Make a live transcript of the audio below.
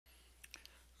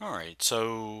Alright,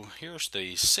 so here's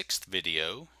the sixth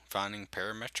video, finding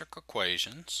parametric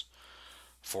equations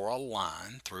for a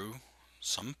line through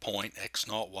some point x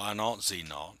naught, y naught, z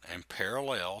naught, and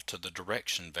parallel to the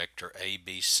direction vector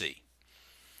ABC.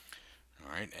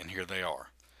 Alright, and here they are.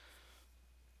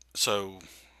 So,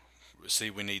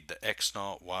 see, we need the x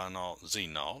naught, y naught, z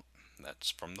naught, that's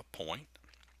from the point,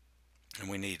 and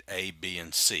we need A, B,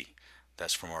 and C.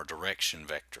 That's from our direction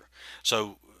vector.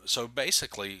 So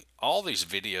basically, all these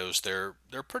videos,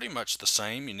 they're pretty much the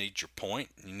same. You need your point,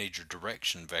 you need your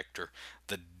direction vector.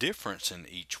 The difference in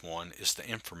each one is the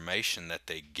information that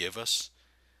they give us,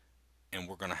 and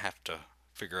we're going to have to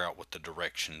figure out what the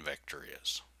direction vector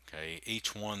is. Okay,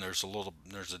 each one there's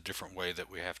a different way that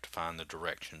we have to find the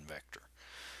direction vector.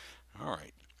 All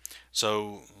right,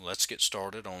 so let's get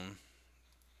started on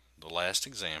the last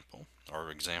example, or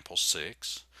example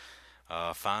 6.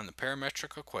 Find the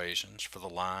parametric equations for the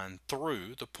line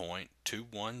through the point 2,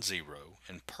 1, 0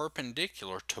 and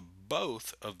perpendicular to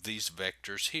both of these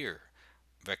vectors here.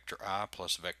 Vector I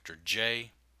plus vector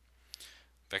j,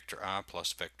 vector I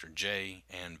plus vector j,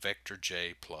 and vector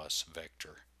j plus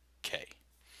vector k.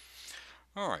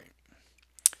 Alright,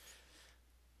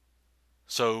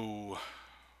 so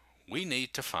we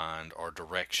need to find our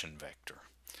direction vector.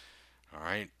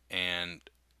 Alright, and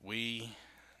we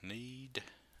need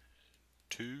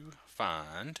to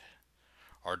find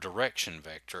our direction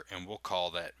vector, and we'll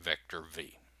call that vector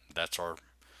v. That's what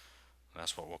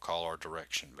we'll call our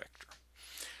direction vector.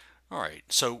 Alright,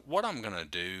 so what I'm going to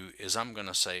do is I'm going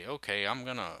to say, okay, I'm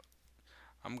going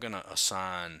to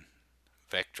assign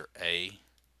vector A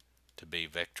to be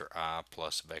vector I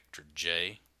plus vector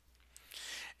j,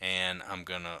 and I'm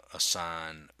going to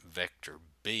assign vector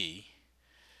B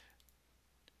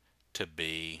to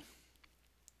be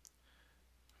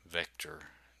vector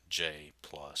j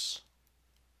plus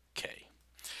k.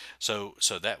 So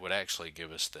that would actually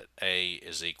give us that A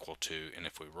is equal to, and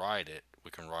if we write it,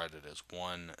 we can write it as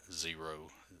 1,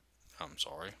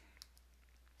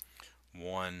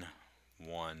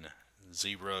 1,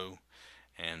 0,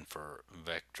 and for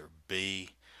vector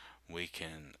B, we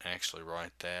can actually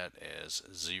write that as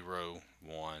 0,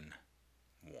 1,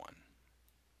 1.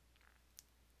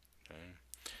 Okay.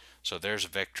 So there's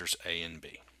vectors A and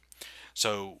B.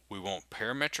 So we want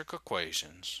parametric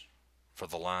equations for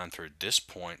the line through this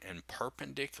point and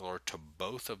perpendicular to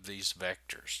both of these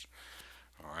vectors.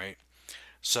 Alright,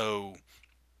 so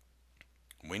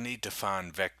we need to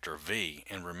find vector v,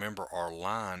 and remember our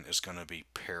line is going to be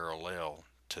parallel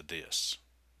to this.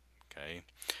 Okay,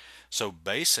 so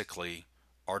basically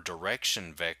our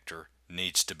direction vector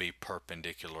needs to be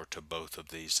perpendicular to both of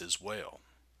these as well.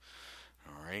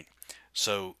 Alright,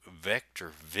 so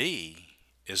vector v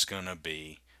is going to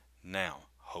be, now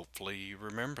hopefully you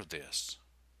remember this.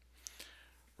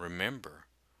 Remember,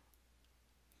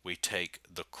 we take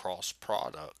the cross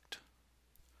product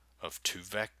of two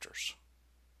vectors.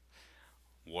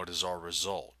 What is our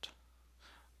result?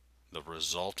 The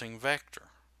resulting vector,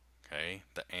 okay,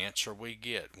 the answer we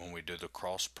get when we do the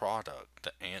cross product,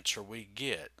 the answer we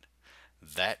get,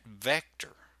 that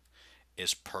vector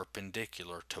is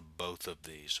perpendicular to both of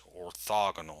these,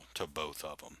 orthogonal to both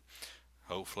of them.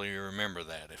 Hopefully you remember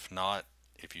that. If not,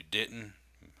 if you didn't,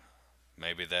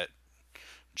 maybe that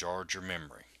jarred your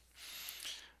memory.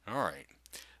 Alright,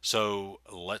 so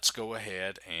let's go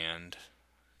ahead and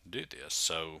do this.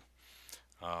 So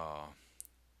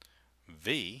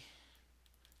V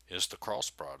is the cross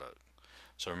product.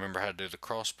 So remember how to do the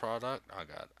cross product? I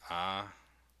got I,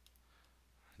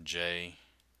 J,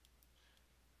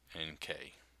 and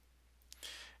K.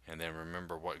 And then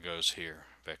remember what goes here,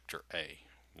 vector A,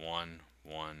 1,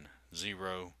 1,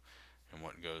 0, and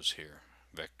what goes here,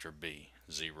 vector B,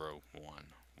 0, 1,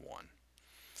 1.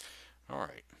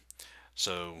 Alright,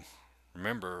 so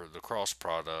remember the cross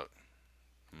product.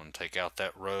 I'm going to take out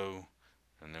that row,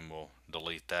 and then we'll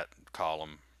delete that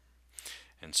column,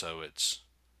 and so it's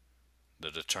the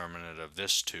determinant of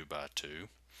this 2 by 2.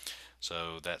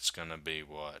 So that's going to be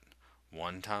what?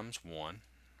 1 times 1.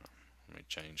 Let me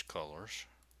change colors.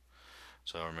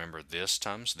 So remember, this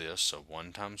times this, so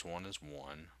 1 times 1 is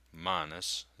 1,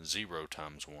 minus 0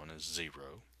 times 1 is 0,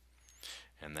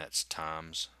 and that's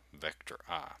times vector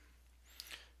I.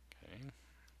 Okay.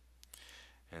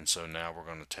 And so now we're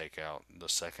going to take out the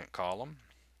second column.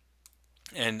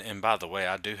 And by the way,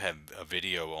 I do have a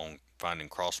video on finding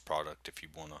cross product if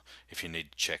you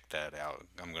need to check that out.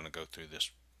 I'm going to go through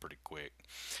this pretty quick.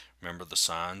 Remember, the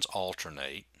signs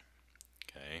alternate.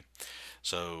 Okay,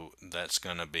 so that's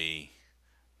going to be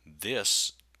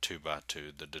this 2 by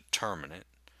 2, the determinant.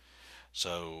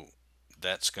 So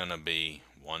that's going to be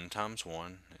 1 times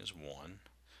 1 is 1,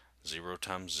 0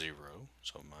 times 0,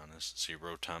 so minus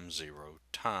 0 times 0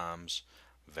 times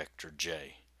vector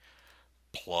j,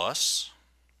 plus,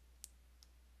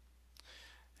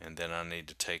 and then I need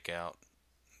to take out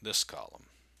this column.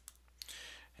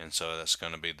 And so that's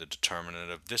going to be the determinant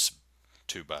of this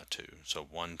 2 by 2. So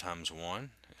 1 times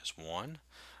 1 is 1,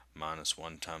 minus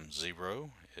 1 times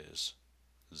 0 is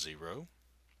 0,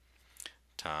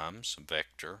 times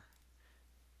vector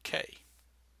k.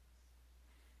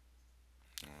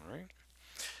 Alright,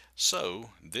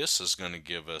 so this is going to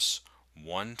give us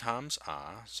 1 times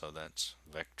I, so that's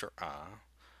vector I,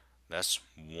 that's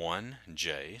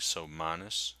 1j, so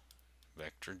minus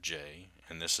vector j,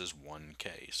 and this is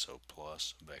 1k, so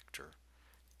plus vector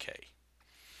k.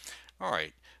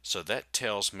 Alright, so that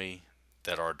tells me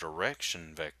that our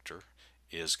direction vector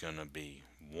is going to be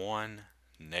 1,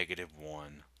 negative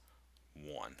 1,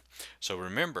 1. So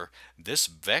remember, this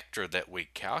vector that we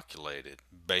calculated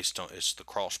based on, it's the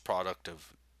cross product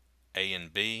of a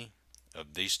and b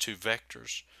of these two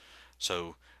vectors.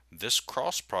 So this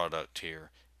cross product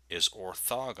here is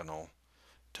orthogonal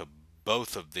to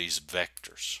both of these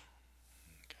vectors.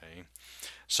 Okay,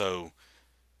 so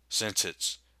since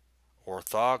it's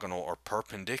orthogonal or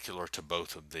perpendicular to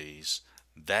both of these,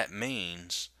 that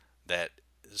means that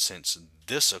since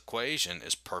this equation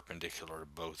is perpendicular to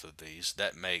both of these,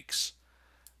 that makes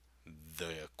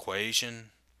the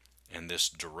equation and this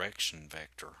direction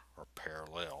vector are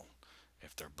parallel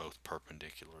if they're both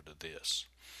perpendicular to this.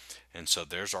 And so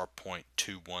there's our point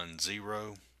 2, 1,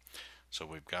 0. So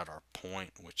we've got our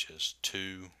point, which is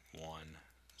 2, 1,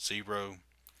 0.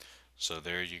 So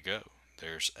there you go.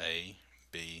 There's A,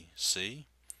 B, C.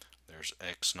 There's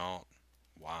X naught,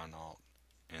 Y naught,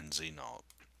 and Z naught.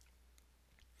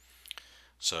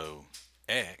 So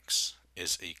X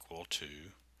is equal to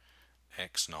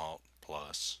X naught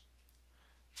plus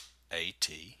AT.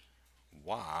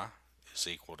 Y is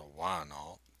equal to Y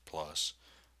naught plus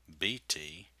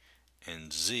BT.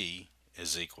 And Z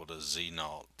is equal to Z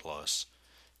naught plus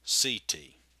CT.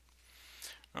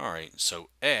 Alright, so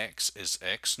X is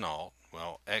X naught.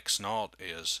 Well, X naught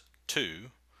is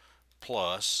 2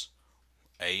 plus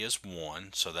A is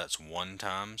 1, so that's 1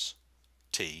 times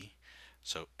T.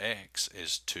 So X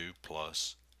is 2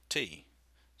 plus T.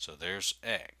 So there's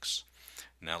X.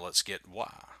 Now let's get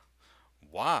Y.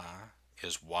 Y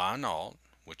is Y naught,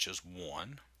 which is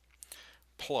 1,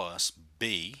 plus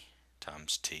B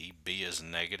times T. B is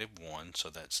negative 1, so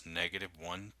that's negative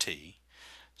 1T.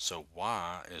 So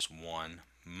Y is 1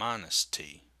 minus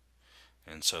T.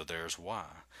 And so there's Y.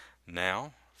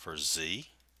 Now for Z,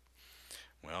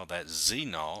 well, that's Z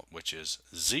naught, which is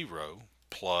 0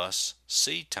 plus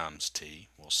C times T.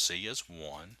 Well, C is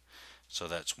 1, so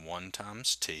that's 1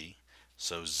 times T.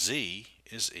 So Z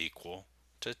is equal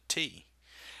to T.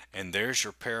 And there's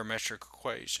your parametric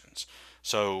equations.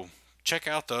 So check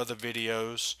out the other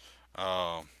videos.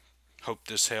 Hope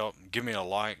this helped. Give me a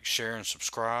like, share, and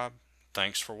subscribe.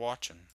 Thanks for watching.